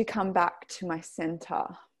have to come back to my center.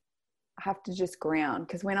 I have to just ground,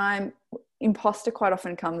 because when imposter quite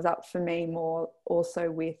often comes up for me more also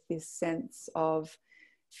with this sense of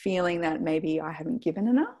feeling that maybe I haven't given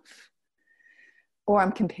enough, or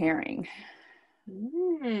I'm comparing.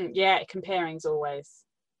 Yeah, comparing's always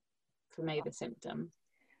for me the symptom.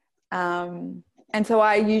 And so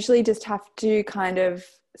I usually just have to kind of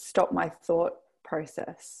stop my thought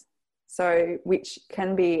process. So which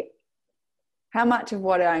can be how much of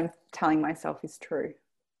what I'm telling myself is true.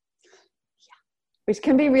 Which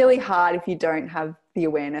can be really hard if you don't have the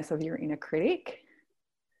awareness of your inner critic,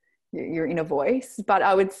 your inner voice. But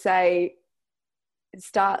I would say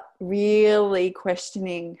start really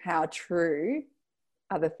questioning how true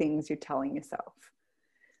are the things you're telling yourself.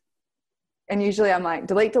 And usually I'm like,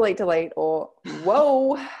 delete, delete, delete, or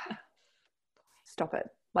whoa, stop it.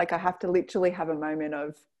 Like I have to literally have a moment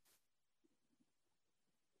of,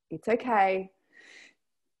 it's okay.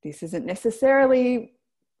 This isn't necessarily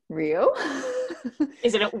real.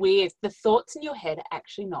 Isn't it weird? The thoughts in your head are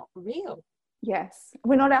actually not real. Yes.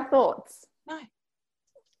 We're not our thoughts. No.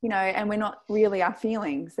 You know, and we're not really our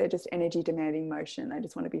feelings. They're just energy demanding motion. They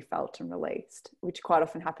just want to be felt and released, which quite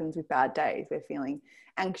often happens with bad days. We're feeling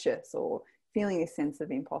anxious or feeling this sense of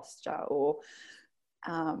imposter or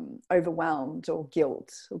overwhelmed or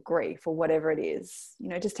guilt or grief or whatever it is. You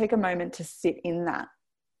know, just take a moment to sit in that.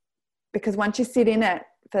 Because once you sit in it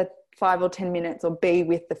for 5 or 10 minutes or be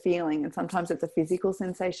with the feeling, and sometimes it's a physical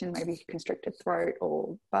sensation, maybe constricted throat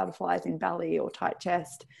or butterflies in belly or tight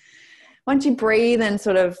chest. Once you breathe and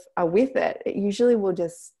sort of are with it, it usually will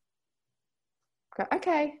just go,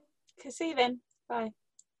 okay. See you then. Bye.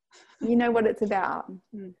 You know what it's about.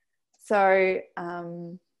 Mm. So,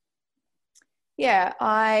 yeah,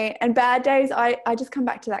 and bad days, I just come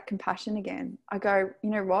back to that compassion again. I go, you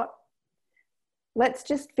know what? Let's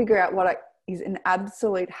just figure out what it is an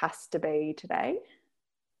absolute has to be today.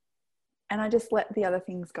 And I just let the other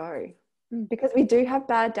things go. Because we do have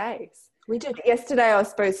bad days. We do. Yesterday I was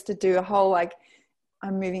supposed to do a whole, like,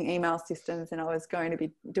 I'm moving email systems and I was going to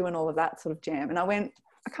be doing all of that sort of jam. And I went,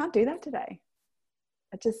 I can't do that today.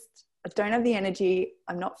 I don't have the energy.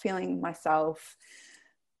 I'm not feeling myself.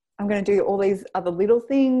 I'm going to do all these other little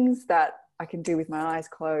things that I can do with my eyes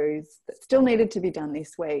closed that still needed to be done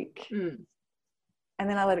this week. And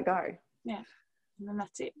then I let it go. Yeah. And then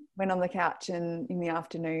that's it. Went on the couch and in the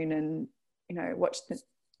afternoon and, you know, watched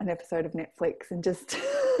an episode of Netflix and just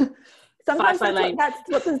sometimes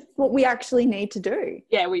that's what we actually need to do.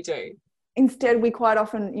 Yeah, we do. Instead, we quite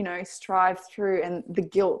often, you know, strive through, and the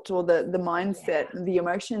guilt or the mindset and the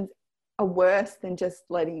emotions are worse than just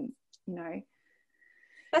letting, you know.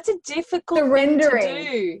 That's a difficult thing to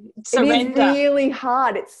do. Surrender. It is really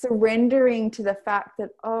hard. It's surrendering to the fact that,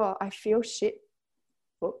 oh, I feel shit.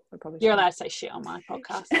 Oh, You're allowed to say shit on my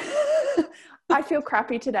podcast. I feel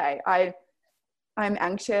crappy today. I'm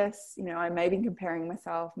anxious. You know, I may be comparing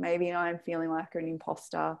myself. Maybe I'm feeling like an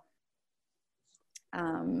imposter.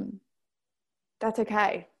 That's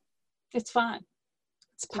okay. It's fine.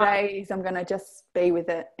 Today I'm going to just be with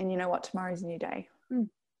it. And you know what? Tomorrow's a new day.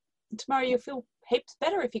 Tomorrow you'll feel heaps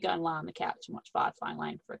better if you go and lie on the couch and watch Firefly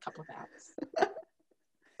Lane for a couple of hours.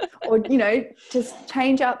 Or, you know, just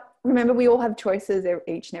change up. Remember, we all have choices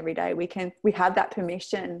each and every day. We have that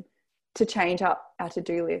permission to change up our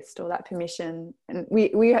to-do list, or that permission. And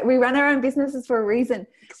we run our own businesses for a reason.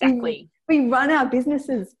 Exactly. We run our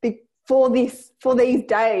businesses for these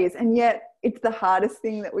days, and yet it's the hardest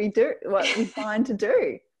thing that we do, what we find to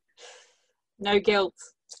do. No guilt.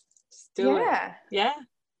 Just do it. Yeah.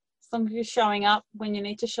 As long as you're showing up when you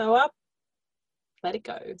need to show up, let it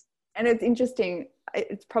go. And it's interesting.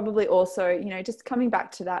 It's probably also, you know, just coming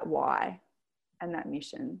back to that why and that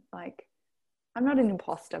mission. Like, I'm not an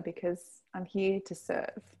imposter because I'm here to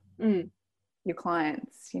serve your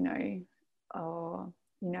clients, you know, or,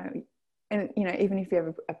 you know, and, you know, even if you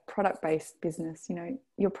have a product-based business, you know,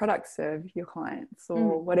 your products serve your clients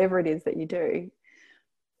or whatever it is that you do.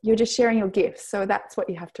 You're just sharing your gifts. So that's what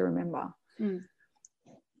you have to remember.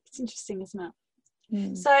 It's interesting, isn't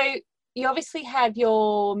it? So you obviously have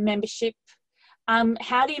your membership.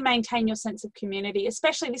 How do you maintain your sense of community?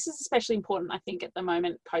 This is especially important, I think, at the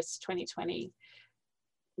moment, post 2020,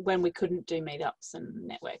 when we couldn't do meetups and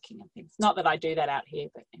networking and things. Not that I do that out here,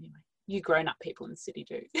 but anyway, you grown-up people in the city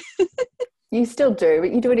do. You still do,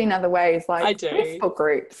 but you do it in other ways, like I do. Facebook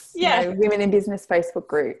groups. Yeah. You know, women in business Facebook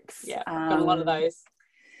groups. Yeah, I've got a lot of those.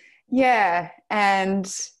 Yeah,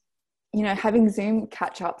 and, you know, having Zoom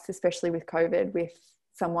catch-ups, especially with COVID, with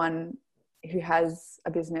someone who has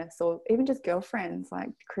a business, or even just girlfriends, like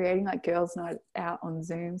creating like girls' night out on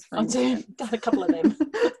Zooms. On Zoom, done a couple of them.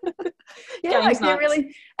 Yeah, like they're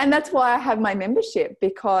really, and that's why I have my membership,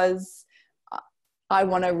 because I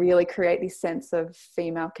want to really create this sense of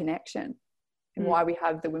female connection. And why we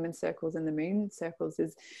have the women's circles and the moon circles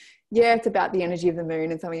is, yeah, it's about the energy of the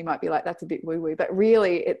moon, and some of you might be like, that's a bit woo-woo, but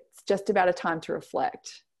really it's just about a time to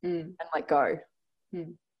reflect and let go.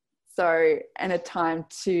 So, and a time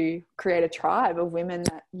to create a tribe of women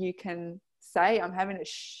that you can say, I'm having a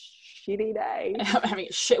shitty day. I'm having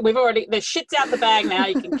a shit. The shit's out the bag now.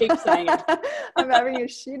 You can keep saying it. I'm having a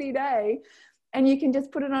shitty day. And you can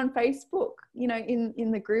just put it on Facebook, you know, in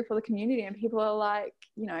the group or the community, and people are like,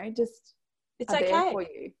 you know, just it's okay there for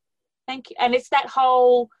you. Thank you. And it's that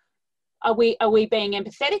whole Are we being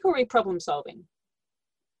empathetic or are we problem solving?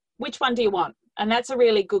 Which one do you want? And that's a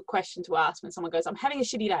really good question to ask when someone goes, I'm having a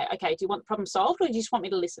shitty day. Okay, do you want the problem solved or do you just want me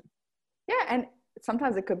to listen? Yeah, and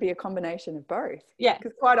sometimes it could be a combination of both. Yeah.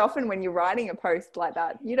 Because quite often when you're writing a post like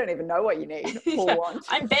that, you don't even know what you need or want.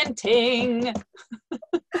 I'm venting.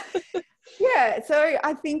 Yeah, so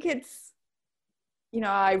I think it's,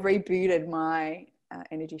 I rebooted my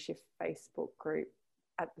Energy Shift Facebook group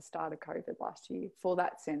at the start of COVID last year for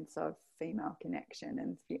that sense of female connection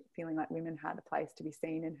and feeling like women had a place to be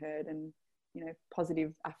seen and heard, and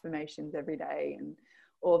positive affirmations every day and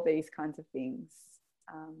all these kinds of things.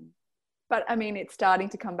 But I mean, it's starting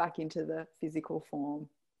to come back into the physical form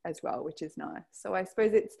as well, which is nice. So I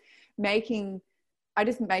suppose it's I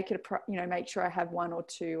just make it make sure I have 1 or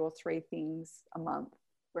 2 or 3 things a month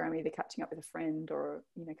where I'm either catching up with a friend or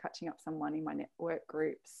catching up someone in my network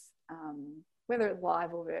groups, whether it's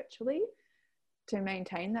live or virtually, to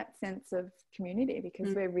maintain that sense of community,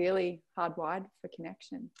 because we're really hardwired for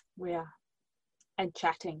connection. We are. And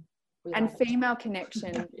chatting. And female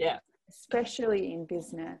connection, yeah, especially in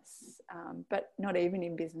business, but not even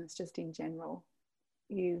in business, just in general,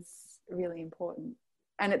 is really important.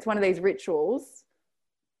 And it's one of these rituals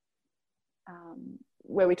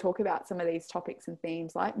where we talk about some of these topics and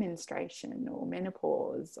themes like menstruation or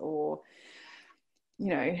menopause or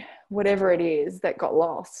whatever it is that got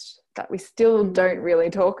lost that we still don't really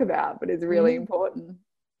talk about, but is really important.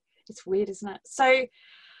 It's weird, isn't it? So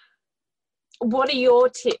what are your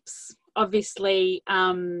tips, obviously,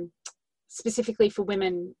 specifically for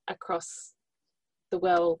women across the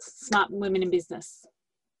world, smart women in business?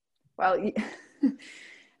 Well,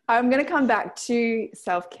 I'm going to come back to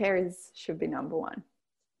self-care should be number one,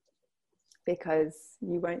 because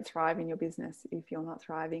you won't thrive in your business if you're not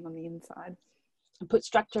thriving on the inside. And put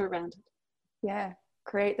structure around it. Yeah,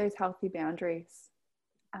 create those healthy boundaries.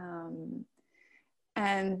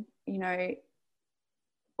 And,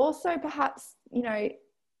 also perhaps,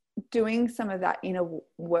 doing some of that inner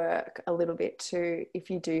work a little bit too, if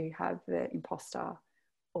you do have the imposter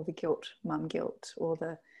or the guilt, mum guilt, or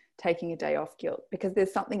the taking a day off guilt, because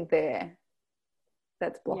there's something there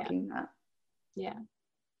that's blocking that. Yeah.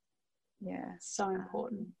 Yeah. So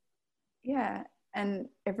important. Yeah. And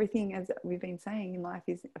everything, as we've been saying, in life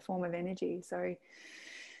is a form of energy. So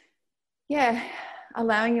yeah,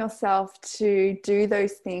 allowing yourself to do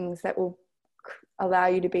those things that will allow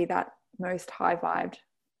you to be that most high vibed,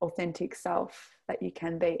 authentic self that you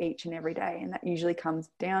can be each and every day. And that usually comes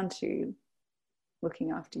down to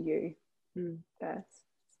looking after you first.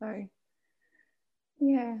 So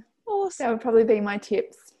yeah, awesome. That would probably be my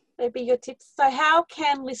tips. They'd be your tips. So how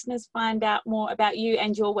can listeners find out more about you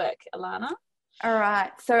and your work, Ilana? All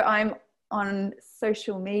right. So I'm on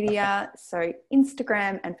social media. So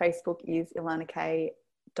Instagram and Facebook is Ilana K.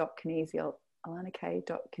 Ilana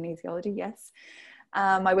K.kinesiology, yes.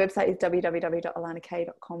 My website is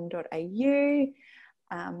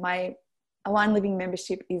www.ilanak.com.au. My Align Living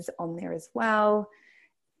membership is on there as well.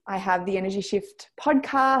 I have the Energy Shift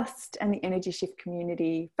podcast and the Energy Shift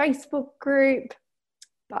community Facebook group.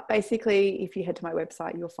 But basically, if you head to my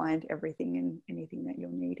website, you'll find everything and anything that you're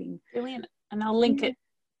needing. Brilliant. And I'll link it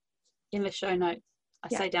in the show notes. I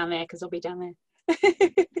say down there because I'll be down there.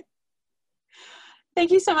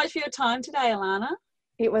 Thank you so much for your time today, Ilana.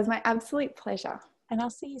 It was my absolute pleasure. And I'll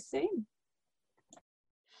see you soon.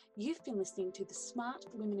 You've been listening to the Smart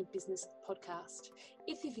Women in Business podcast.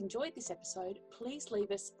 If you've enjoyed this episode, please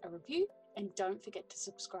leave us a review and don't forget to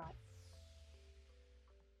subscribe.